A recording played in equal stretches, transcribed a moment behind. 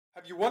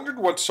Have you wondered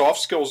what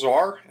soft skills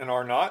are and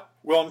are not?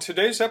 Well, in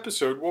today's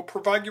episode, we'll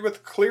provide you with a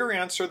clear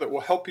answer that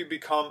will help you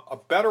become a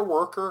better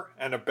worker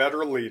and a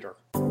better leader.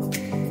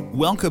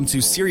 Welcome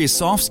to Serious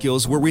Soft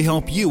Skills, where we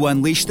help you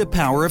unleash the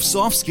power of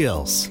soft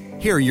skills.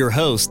 Here are your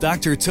hosts,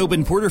 Dr.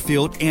 Tobin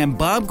Porterfield and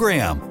Bob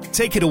Graham.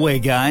 Take it away,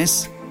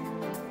 guys.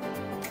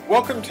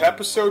 Welcome to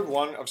episode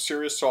 1 of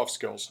Serious Soft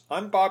Skills.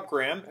 I'm Bob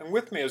Graham, and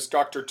with me is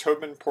Dr.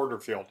 Tobin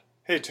Porterfield.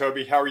 Hey,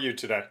 Toby, how are you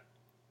today?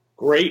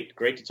 Great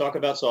to talk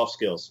about soft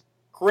skills.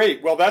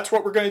 Great. Well, that's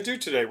what we're going to do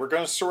today. We're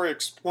going to sort of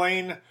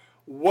explain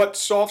what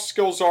soft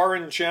skills are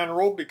in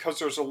general, because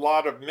there's a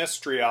lot of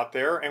mystery out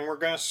there, and we're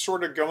going to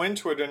sort of go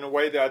into it in a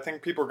way that I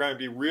think people are going to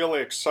be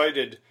really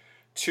excited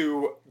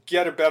to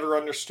get a better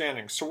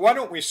understanding. So why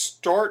don't we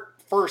start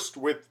first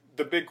with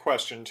the big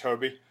question,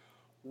 Toby?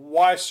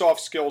 Why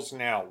soft skills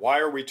now? Why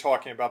are we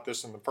talking about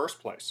this in the first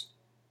place?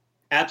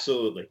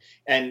 Absolutely.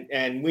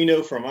 And we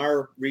know from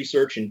our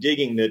research and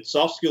digging that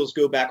soft skills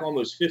go back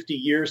almost 50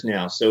 years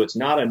now. So it's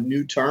not a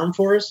new term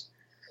for us.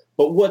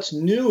 But what's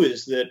new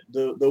is that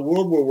the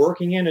world we're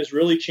working in has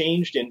really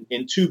changed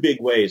in two big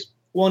ways.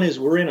 One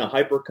is we're in a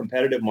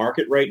hyper-competitive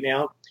market right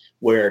now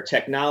where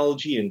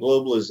technology and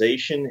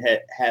globalization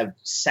have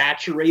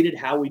saturated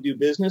how we do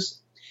business.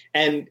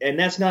 And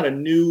that's not a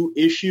new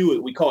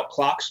issue. We call it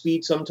clock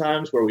speed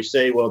sometimes, where we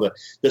say, well,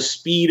 the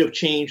speed of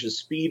change, the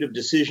speed of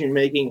decision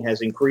making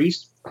has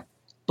increased.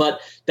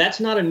 But that's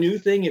not a new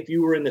thing if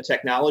you were in the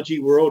technology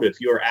world, if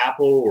you're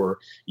Apple or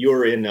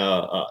you're in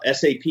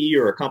SAP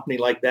or a company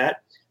like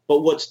that.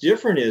 But what's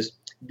different is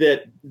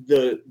that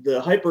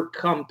the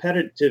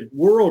hyper-competitive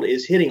world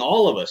is hitting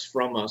all of us,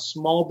 from a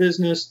small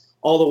business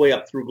all the way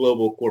up through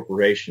global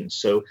corporations.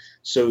 So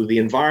the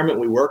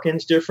environment we work in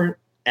is different.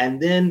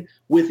 And then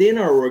within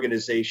our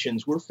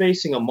organizations, we're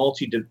facing a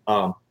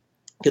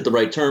get the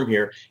right term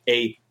here,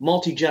 a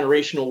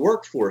multi-generational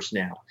workforce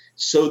now.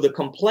 So the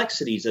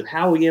complexities of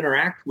how we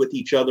interact with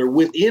each other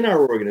within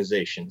our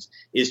organizations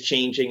is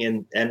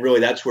changing. And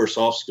really, that's where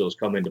soft skills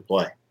come into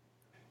play.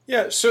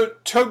 Yeah, so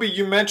Toby,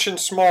 you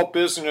mentioned small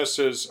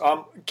businesses.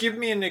 Give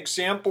me an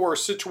example or a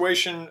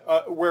situation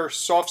where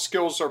soft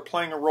skills are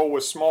playing a role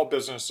with small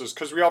businesses,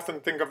 because we often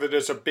think of it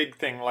as a big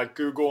thing like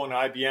Google and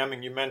IBM,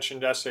 and you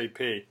mentioned SAP.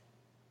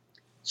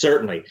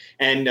 Certainly.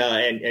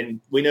 And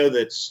we know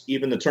that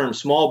even the term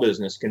small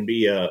business can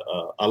be a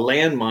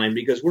landmine,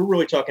 because we're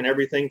really talking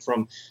everything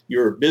from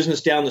your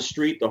business down the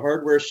street, the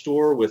hardware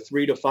store with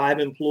 3 to 5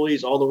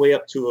 employees, all the way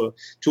up to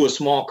a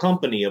small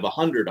company of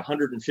 100,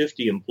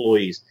 150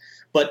 employees.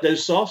 But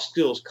those soft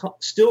skills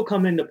still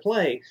come into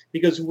play,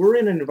 because we're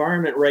in an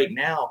environment right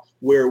now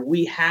where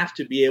we have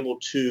to be able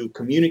to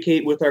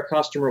communicate with our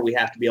customer. We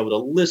have to be able to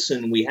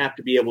listen. We have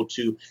to be able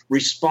to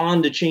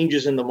respond to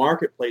changes in the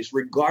marketplace,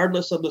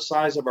 regardless of the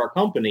size of our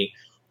company,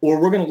 or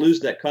we're going to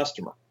lose that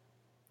customer.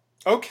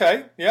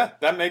 Okay, yeah,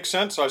 that makes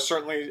sense. I've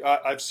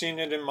seen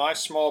it in my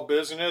small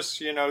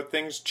business. You know,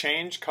 things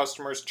change,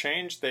 customers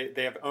change. They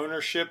have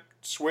ownership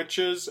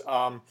switches.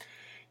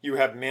 You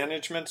have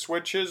management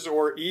switches,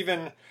 or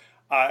even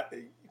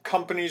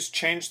companies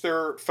change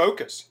their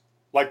focus,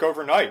 like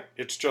overnight.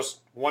 It's just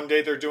one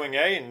day they're doing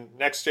A and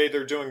next day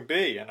they're doing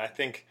B. And I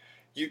think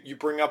you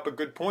bring up a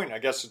good point. I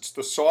guess it's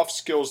the soft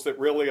skills that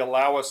really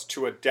allow us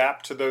to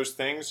adapt to those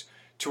things,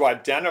 to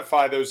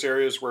identify those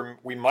areas where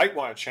we might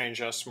want to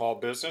change in a small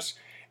business,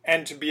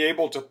 and to be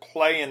able to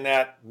play in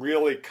that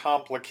really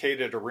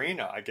complicated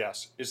arena, I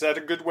guess. Is that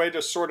a good way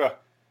to sort of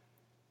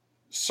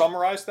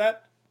summarize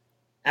that?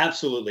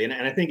 Absolutely. And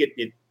I think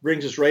it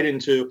brings us right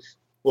into,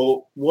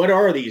 well, what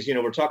are these? You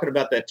know, we're talking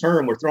about that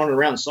term, we're throwing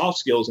around soft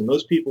skills, and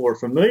most people are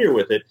familiar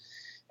with it.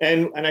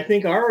 And I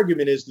think our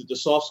argument is that the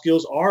soft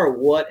skills are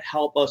what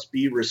help us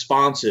be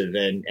responsive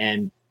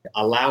and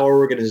allow our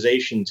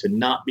organization to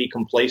not be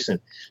complacent.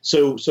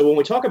 So when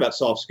we talk about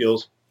soft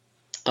skills,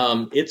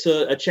 it's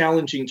a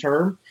challenging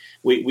term.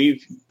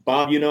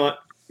 Bob, you know,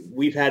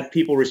 we've had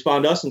people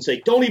respond to us and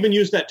say, don't even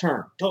use that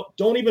term.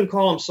 Don't even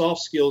call them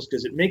soft skills,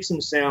 because it makes them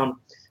sound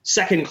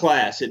second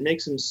class. It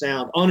makes them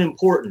sound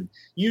unimportant.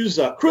 Use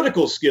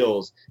critical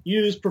skills,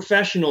 use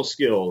professional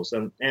skills.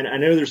 And I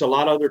know there's a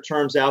lot of other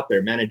terms out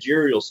there: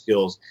 managerial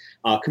skills,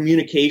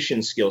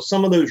 communication skills.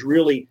 Some of those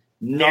really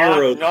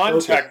narrow.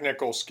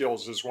 Non-technical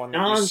skills is one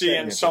that you see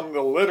in some of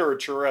the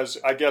literature as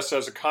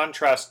a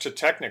contrast to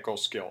technical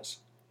skills.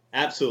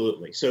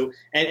 Absolutely. So,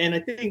 and I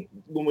think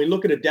when we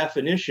look at a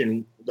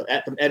definition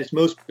at its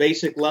most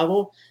basic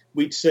level,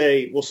 we'd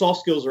say, well,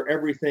 soft skills are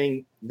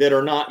everything that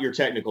are not your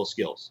technical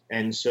skills.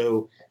 And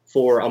so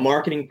for a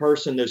marketing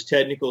person, those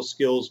technical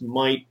skills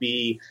might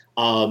be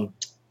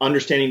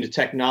understanding the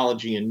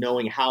technology and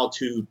knowing how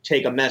to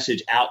take a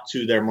message out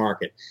to their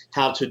market,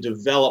 how to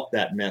develop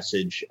that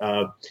message.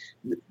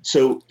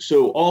 So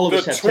all of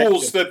us have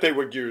tools that they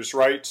would use,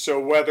 right? So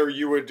whether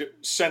you would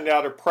send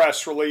out a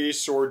press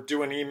release or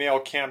do an email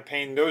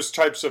campaign, those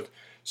types of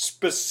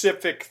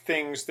specific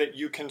things that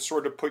you can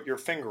sort of put your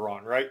finger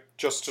on, right?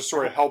 Just to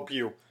sort of help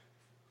you.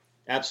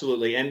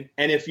 Absolutely. And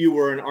if you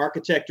were an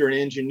architect or an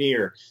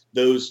engineer,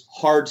 those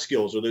hard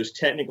skills or those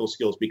technical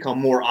skills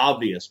become more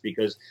obvious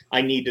because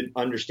I need to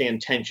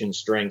understand tension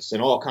strengths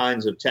and all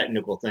kinds of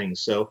technical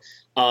things.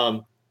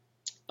 Um,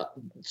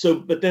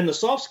 but then the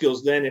soft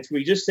skills, then if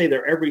we just say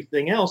they're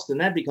everything else, then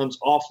that becomes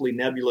awfully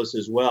nebulous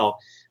as well.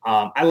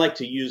 I like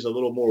to use a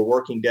little more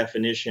working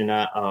definition.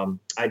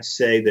 I'd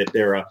say that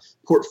they're a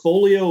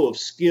portfolio of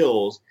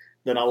skills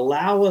that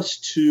allow us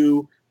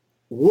to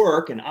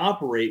work and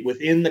operate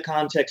within the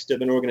context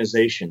of an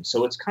organization.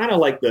 So it's kind of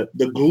like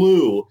the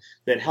glue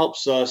that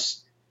helps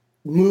us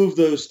move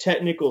those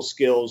technical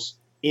skills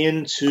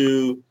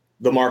into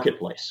the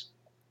marketplace.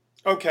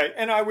 Okay,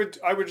 and I would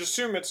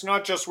assume it's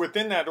not just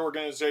within that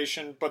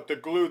organization, but the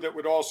glue that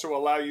would also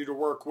allow you to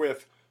work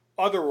with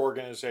other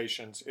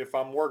organizations. If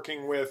I'm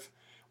working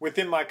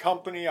within my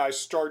company, I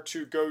start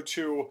to go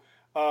to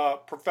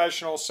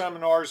professional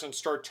seminars and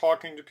start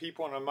talking to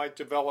people, and I might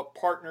develop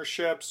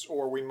partnerships,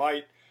 or we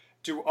might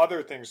do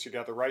other things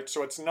together, right?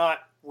 So it's not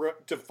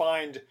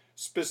defined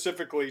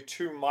specifically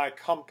to my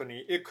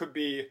company. It could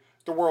be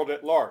the world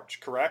at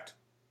large, correct?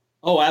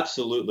 Oh,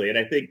 absolutely. And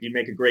I think you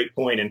make a great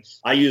point. And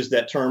I use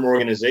that term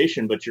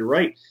organization, but you're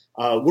right.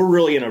 We're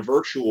really in a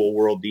virtual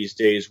world these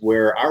days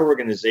where our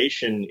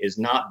organization is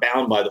not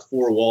bound by the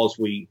four walls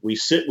we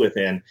sit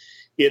within.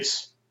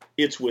 It's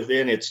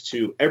within, it's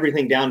to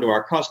everything down to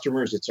our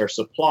customers, it's our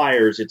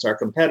suppliers, it's our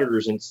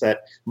competitors, and it's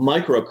that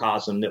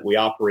microcosm that we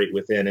operate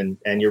within.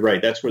 And you're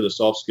right, that's where the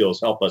soft skills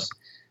help us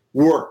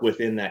work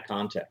within that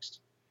context.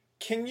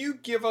 Can you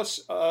give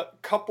us a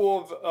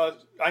couple of,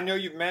 I know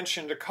you've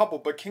mentioned a couple,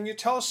 but can you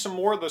tell us some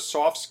more of the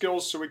soft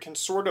skills so we can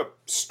sort of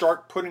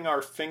start putting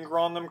our finger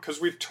on them? Because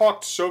we've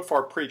talked so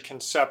far pretty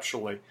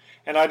conceptually,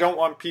 and I don't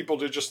want people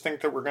to just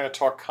think that we're going to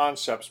talk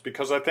concepts,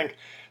 because I think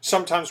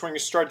sometimes when you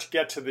start to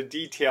get to the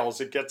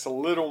details, it gets a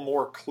little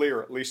more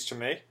clear, at least to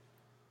me.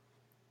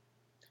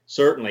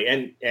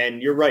 Certainly.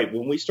 And you're right.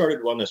 When we started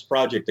on this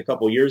project a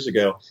couple of years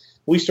ago,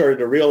 we started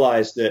to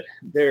realize that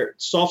their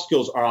soft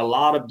skills are a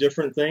lot of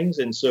different things.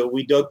 And so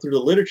we dug through the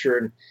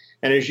literature.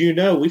 And as you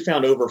know, we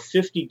found over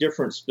 50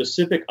 different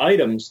specific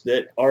items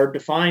that are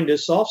defined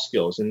as soft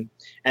skills. And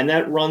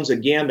that runs a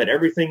gambit,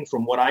 everything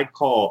from what I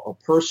call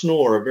a personal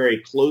or a very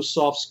close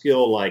soft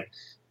skill like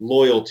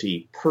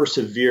loyalty,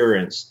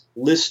 perseverance,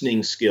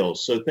 listening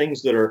skills. So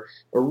things that are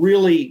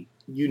really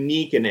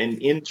unique and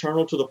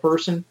internal to the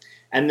person.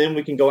 And then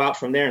we can go out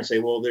from there and say,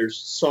 well, there's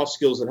soft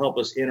skills that help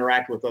us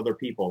interact with other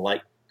people,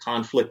 like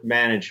conflict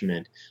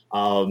management,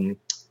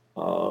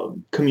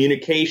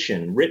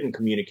 communication, written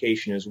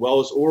communication, as well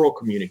as oral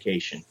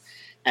communication.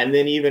 And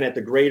then even at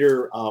the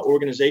greater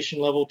organization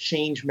level,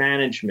 change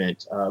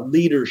management,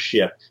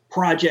 leadership,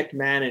 project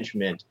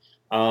management,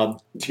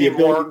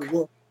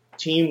 Teamwork.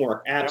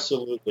 Teamwork,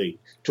 absolutely. Yep.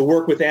 To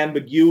work with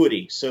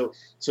ambiguity. So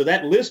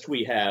that list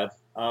we have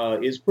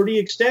is pretty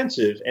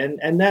extensive,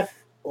 and that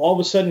all of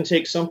a sudden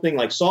takes something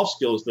like soft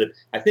skills that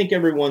I think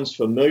everyone's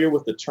familiar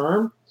with the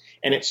term,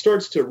 and it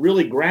starts to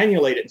really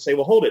granulate it and say,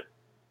 well, hold it.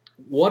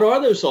 What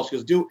are those soft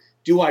skills?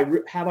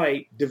 Have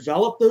I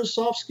developed those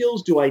soft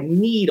skills? Do I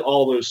need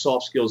all those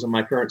soft skills in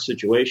my current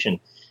situation?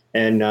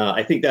 And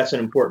I think that's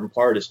an important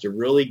part, is to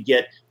really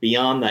get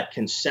beyond that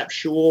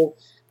conceptual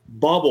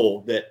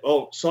bubble that,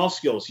 oh, soft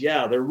skills,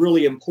 yeah, they're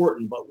really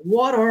important, but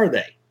what are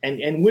they?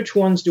 And which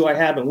ones do I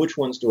have and which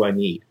ones do I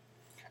need?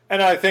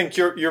 And I think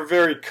you're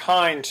very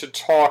kind to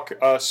talk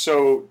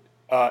so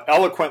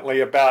eloquently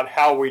about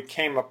how we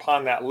came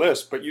upon that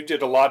list, but you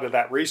did a lot of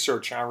that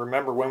research. And I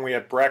remember when we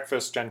had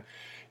breakfast and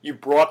you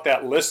brought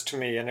that list to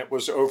me, and it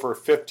was over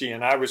 50,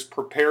 and I was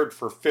prepared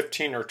for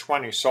 15 or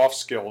 20 soft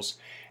skills,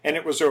 and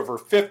it was over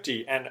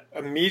 50. And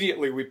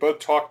immediately we both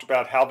talked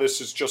about how this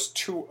is just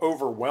too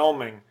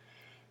overwhelming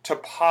to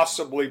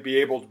possibly be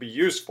able to be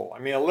useful. I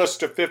mean, a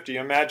list of 50,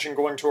 imagine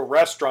going to a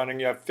restaurant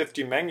and you have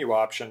 50 menu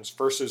options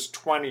versus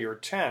 20 or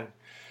 10.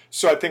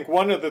 So I think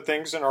one of the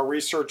things, and our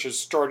research is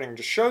starting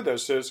to show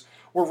this, is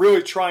we're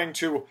really trying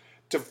to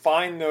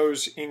define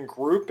those in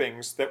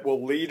groupings that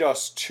will lead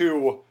us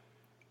to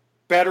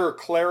better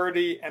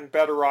clarity and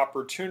better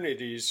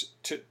opportunities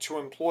to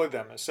employ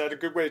them. Is that a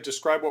good way to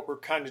describe what we're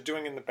kind of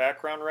doing in the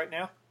background right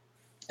now?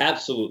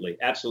 Absolutely,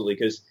 absolutely.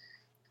 Because,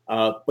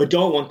 but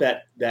don't want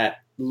that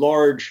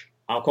large,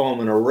 I'll call them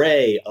an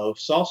array of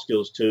soft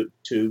skills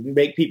to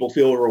make people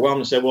feel overwhelmed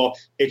and say, well,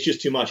 it's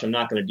just too much, I'm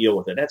not going to deal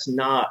with it. That's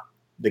not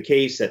the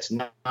case. That's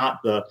not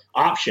the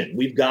option.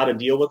 We've got to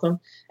deal with them,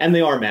 and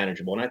they are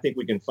manageable. And I think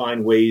we can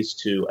find ways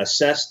to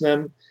assess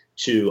them,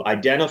 to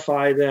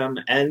identify them,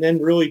 and then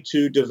really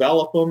to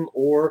develop them,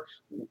 or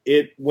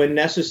when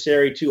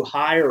necessary, to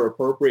hire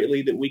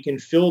appropriately, that we can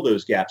fill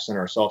those gaps in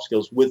our soft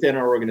skills within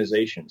our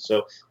organization.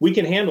 So we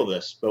can handle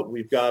this, but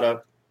we got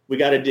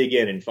to dig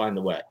in and find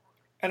the way.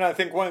 And I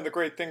think one of the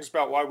great things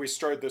about why we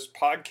started this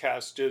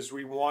podcast is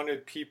we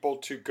wanted people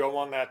to go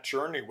on that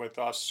journey with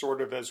us,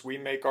 sort of as we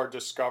make our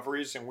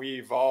discoveries and we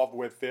evolve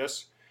with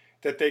this,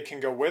 that they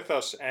can go with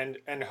us and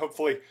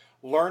hopefully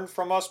learn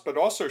from us, but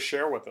also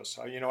share with us.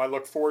 I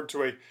look forward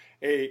to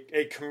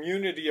a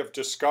community of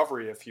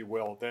discovery, if you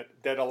will,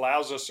 that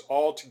allows us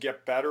all to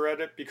get better at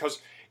it,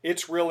 because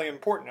it's really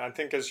important. I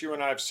think, as you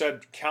and I have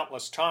said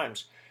countless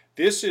times,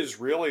 this is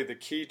really the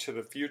key to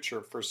the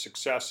future for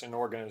success in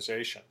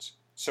organizations.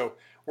 So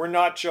we're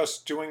not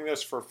just doing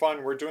this for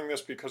fun. We're doing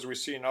this because we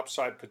see an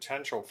upside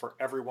potential for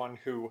everyone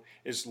who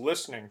is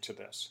listening to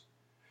this.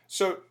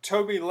 So,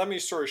 Toby, let me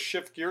sort of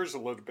shift gears a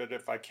little bit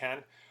if I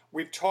can.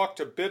 We've talked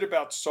a bit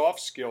about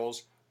soft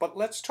skills, but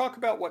let's talk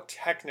about what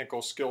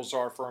technical skills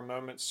are for a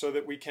moment so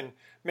that we can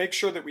make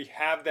sure that we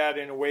have that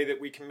in a way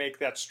that we can make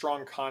that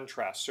strong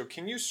contrast. So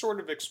can you sort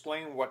of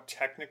explain what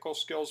technical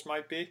skills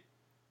might be?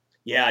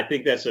 Yeah, I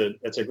think that's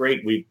a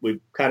great.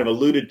 We've kind of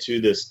alluded to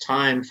this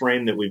time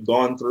frame that we've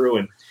gone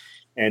through,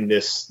 and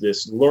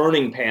this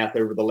learning path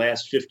over the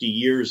last 50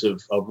 years of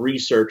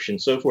research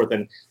and so forth.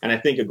 And I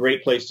think a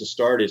great place to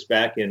start is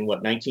back in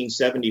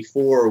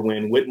 1974,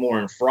 when Whitmore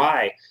and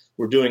Frye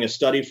were doing a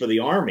study for the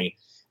Army.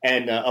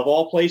 And of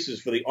all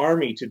places, for the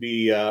Army to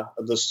be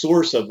the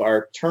source of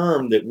our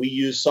term that we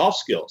use, soft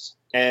skills.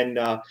 And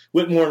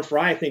Whitmore and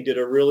Frye, I think, did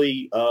a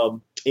really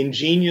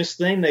ingenious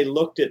thing. They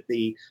looked at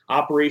the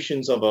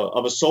operations of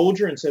a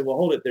soldier and said, well,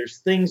 hold it, there's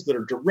things that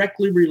are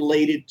directly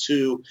related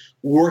to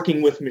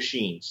working with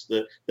machines,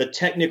 the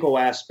technical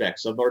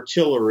aspects of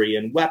artillery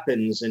and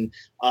weapons and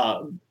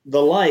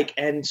the like.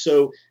 And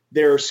so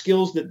there are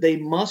skills that they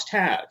must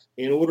have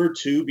in order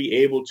to be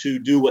able to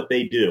do what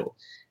they do.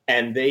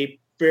 And they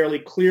fairly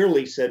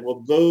clearly said,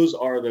 well, those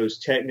are those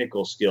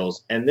technical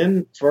skills. And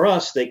then for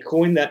us, they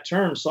coined that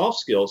term soft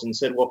skills and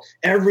said, well,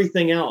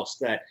 everything else,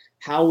 that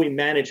how we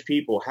manage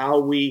people, how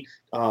we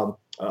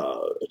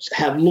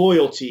have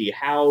loyalty,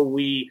 how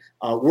we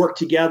work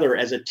together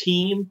as a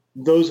team,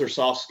 those are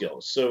soft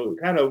skills. So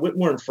kind of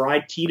Whitmore and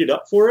Frye teed it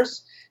up for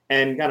us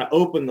and kind of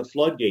opened the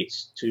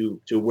floodgates to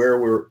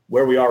where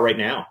we are right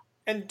now.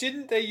 And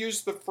didn't they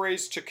use the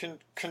phrase to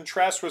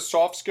contrast with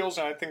soft skills?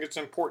 And I think it's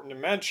important to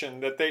mention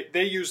that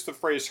they use the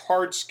phrase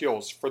hard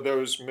skills for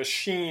those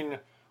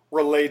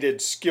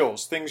machine-related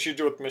skills, things you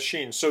do with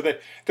machines. So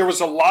that there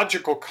was a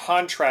logical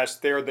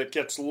contrast there that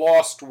gets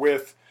lost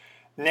with,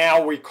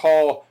 now we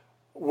call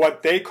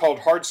what they called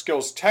hard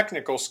skills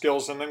technical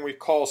skills, and then we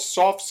call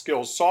soft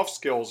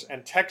skills,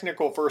 and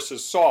technical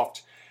versus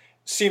soft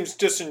seems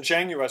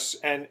disingenuous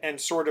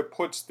and sort of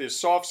puts the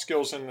soft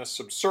skills in the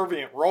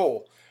subservient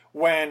role,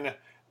 when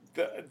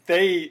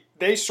they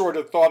sort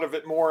of thought of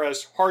it more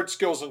as hard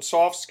skills and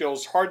soft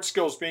skills, hard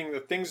skills being the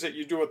things that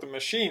you do with the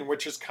machine,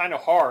 which is kind of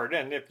hard.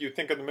 And if you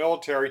think of the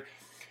military,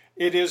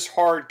 it is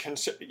hard,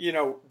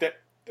 that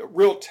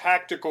real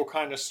tactical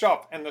kind of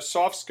stuff. And the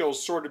soft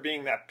skills sort of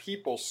being that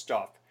people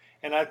stuff.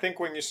 And I think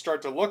when you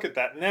start to look at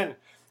that, and then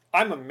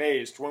I'm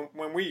amazed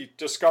when we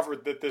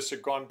discovered that this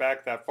had gone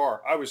back that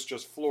far, I was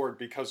just floored,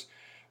 because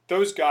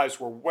those guys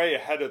were way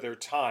ahead of their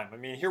time. I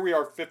mean, here we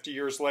are 50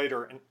 years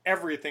later, and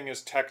everything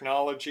is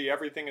technology,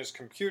 everything is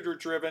computer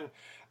driven,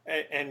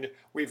 and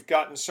we've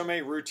gotten so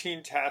many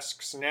routine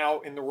tasks now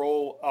in the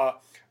role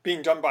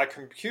being done by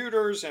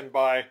computers and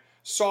by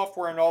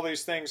software and all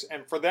these things.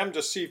 And for them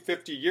to see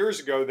 50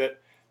 years ago that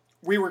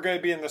we were going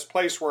to be in this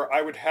place where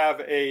I would have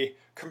a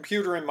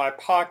computer in my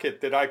pocket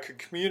that I could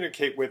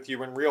communicate with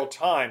you in real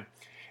time,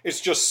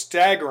 is just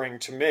staggering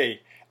to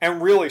me,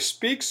 and really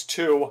speaks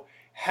to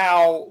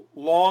how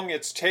long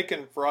it's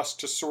taken for us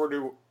to sort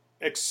of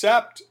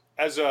accept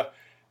as a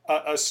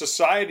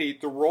society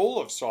the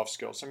role of soft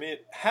skills. I mean,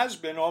 it has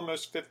been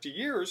almost 50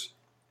 years,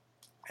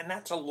 and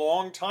that's a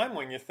long time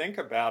when you think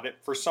about it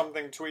for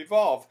something to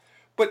evolve.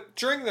 But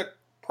during the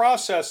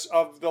process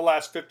of the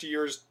last 50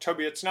 years,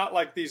 Toby, it's not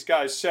like these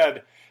guys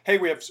said, hey,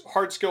 we have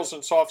hard skills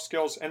and soft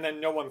skills, and then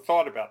no one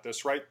thought about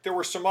this, right? There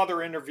were some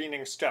other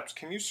intervening steps.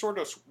 Can you sort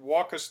of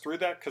walk us through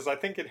that? Because I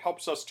think it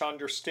helps us to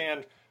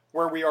understand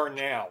where we are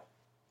now.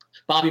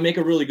 Bob, you make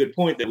a really good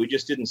point that we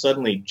just didn't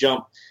suddenly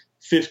jump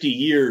 50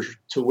 years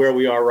to where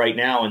we are right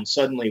now, and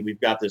suddenly we've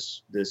got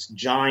this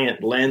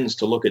giant lens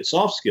to look at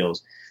soft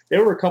skills.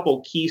 There were a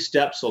couple key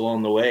steps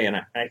along the way, and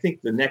I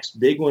think the next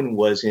big one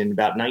was in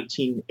about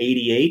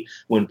 1988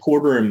 when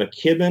Porter and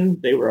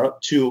McKibben, they were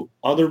up to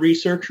other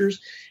researchers,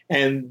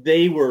 and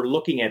they were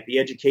looking at the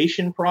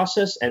education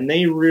process, and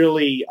they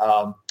really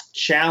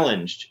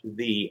challenged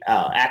the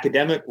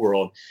academic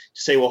world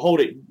to say, well,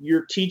 hold it,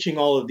 you're teaching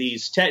all of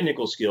these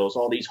technical skills,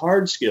 all these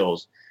hard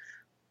skills,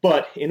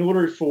 but in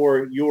order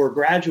for your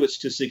graduates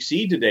to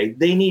succeed today,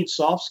 they need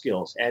soft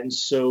skills. And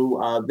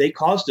so they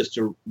caused us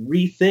to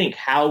rethink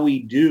how we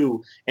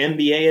do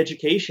MBA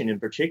education in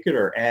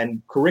particular,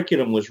 and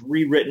curriculum was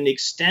rewritten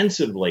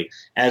extensively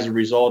as a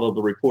result of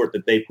the report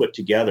that they put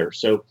together.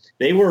 So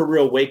they were a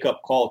real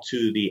wake-up call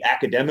to the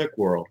academic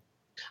world.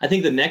 I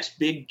think the next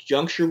big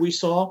juncture we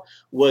saw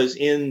was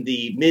in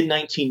the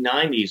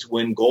mid-1990s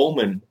when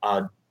Goleman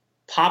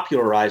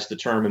popularized the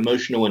term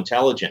emotional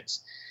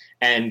intelligence.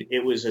 And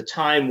it was a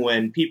time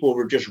when people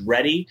were just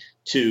ready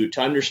to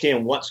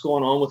understand what's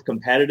going on with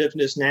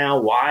competitiveness now,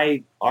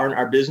 why aren't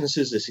our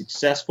businesses as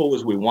successful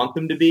as we want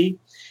them to be.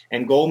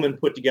 And Goldman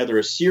put together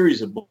a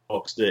series of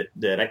books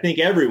that I think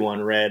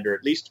everyone read, or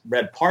at least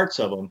read parts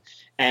of them.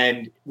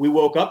 And we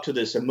woke up to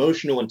this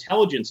emotional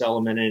intelligence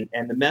element.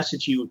 And the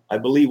message he, I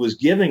believe, was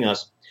giving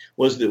us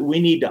was that we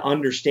need to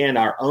understand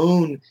our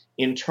own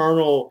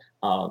internal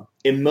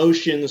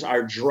emotions,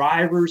 our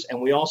drivers,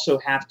 and we also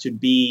have to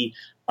be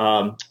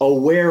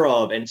aware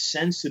of and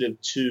sensitive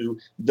to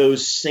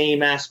those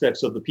same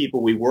aspects of the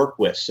people we work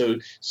with.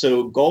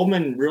 So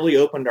Goldman really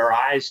opened our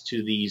eyes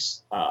to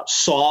these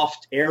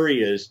soft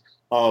areas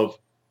of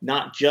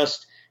not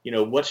just,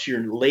 what's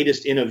your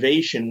latest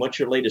innovation, what's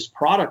your latest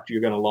product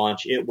you're going to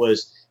launch. It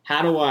was,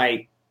 how do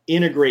I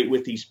integrate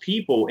with these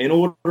people in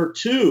order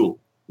to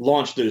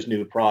launch those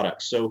new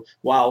products? So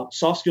while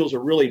soft skills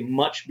are really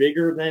much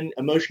bigger than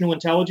emotional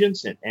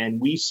intelligence, and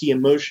we see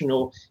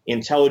emotional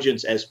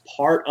intelligence as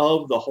part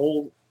of the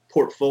whole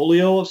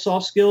portfolio of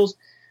soft skills,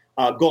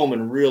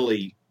 Goldman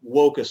really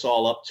woke us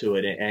all up to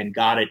it and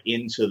got it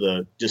into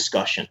the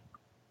discussion.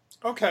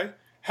 Okay.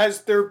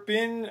 Has there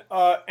been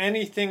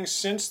anything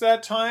since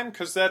that time?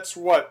 Because that's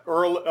what,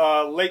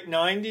 late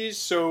 90s?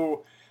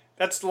 So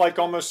that's like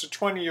almost a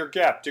 20-year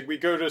gap. Did we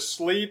go to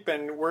sleep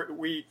and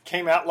we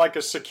came out like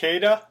a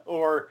cicada,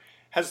 or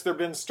has there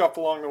been stuff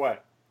along the way?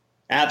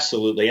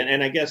 Absolutely.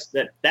 And I guess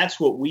that's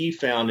what we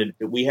found,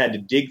 that we had to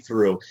dig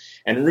through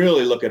and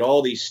really look at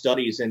all these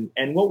studies.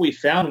 And what we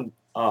found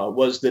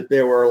was that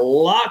there were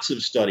lots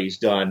of studies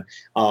done,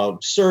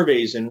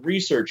 surveys and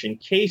research and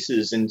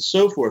cases and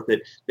so forth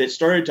that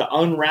started to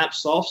unwrap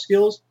soft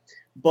skills.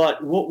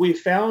 But what we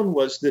found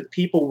was that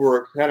people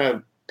were kind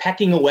of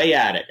pecking away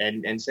at it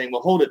and saying,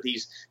 well, hold it,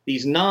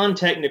 these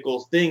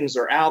non-technical things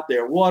are out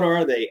there. What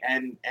are they?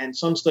 And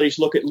some studies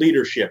look at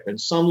leadership, and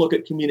some look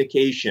at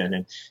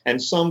communication,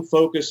 and some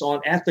focus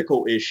on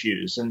ethical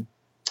issues. And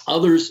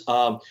others,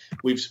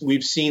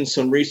 we've seen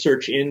some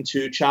research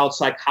into child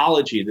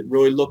psychology that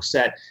really looks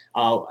at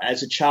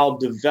as a child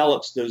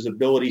develops those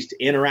abilities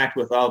to interact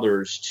with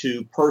others,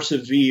 to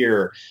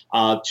persevere,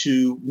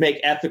 to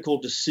make ethical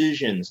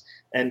decisions.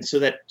 And so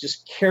that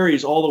just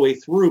carries all the way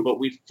through. But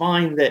we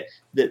find that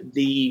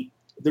the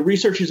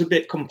research is a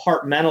bit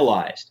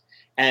compartmentalized.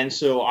 And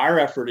so our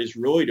effort is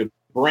really to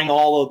bring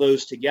all of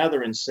those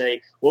together and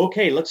say, well,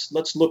 okay, let's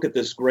look at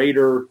this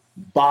greater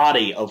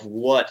body of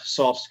what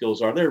soft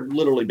skills are. There have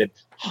literally been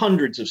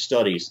hundreds of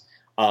studies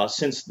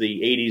since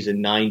the 80s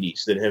and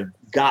 90s that have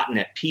gotten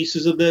at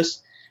pieces of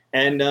this.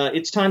 And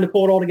it's time to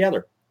pull it all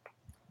together.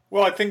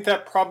 Well, I think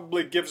that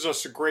probably gives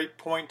us a great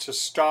point to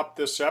stop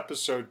this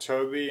episode,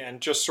 Toby, and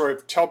just sort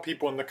of tell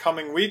people in the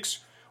coming weeks,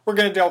 we're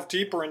going to delve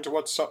deeper into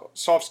what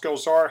soft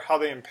skills are, how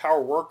they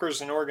empower workers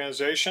and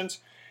organizations,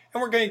 and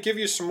we're going to give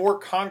you some more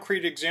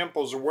concrete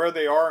examples of where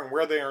they are and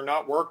where they are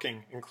not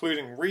working,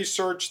 including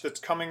research that's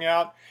coming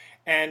out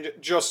and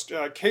just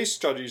case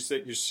studies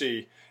that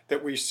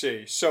we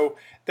see. So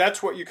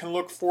that's what you can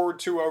look forward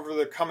to over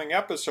the coming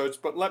episodes.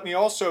 But let me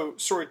also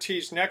sort of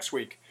tease next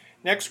week.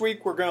 Next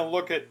week, we're going to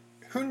look at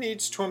who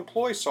needs to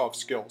employ soft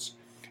skills.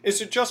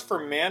 Is it just for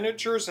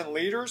managers and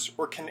leaders,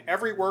 or can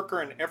every worker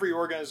and every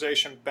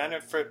organization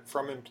benefit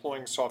from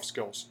employing soft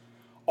skills?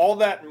 All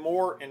that and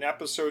more in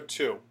episode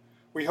 2.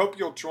 We hope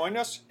you'll join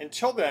us.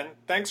 Until then,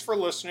 thanks for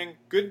listening.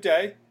 Good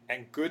day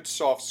and good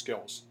soft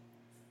skills.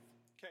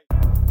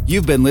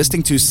 You've been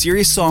listening to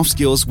Serious Soft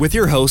Skills with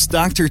your hosts,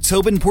 Dr.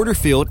 Tobin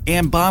Porterfield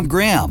and Bob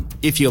Graham.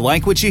 If you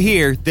like what you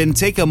hear, then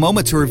take a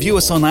moment to review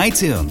us on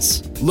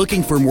iTunes.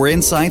 Looking for more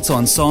insights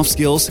on soft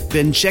skills?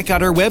 Then check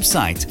out our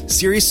website,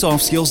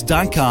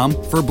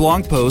 SeriousSoftSkills.com, for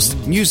blog posts,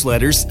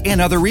 newsletters, and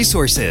other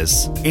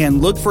resources.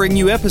 And look for a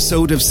new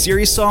episode of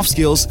Serious Soft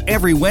Skills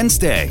every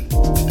Wednesday.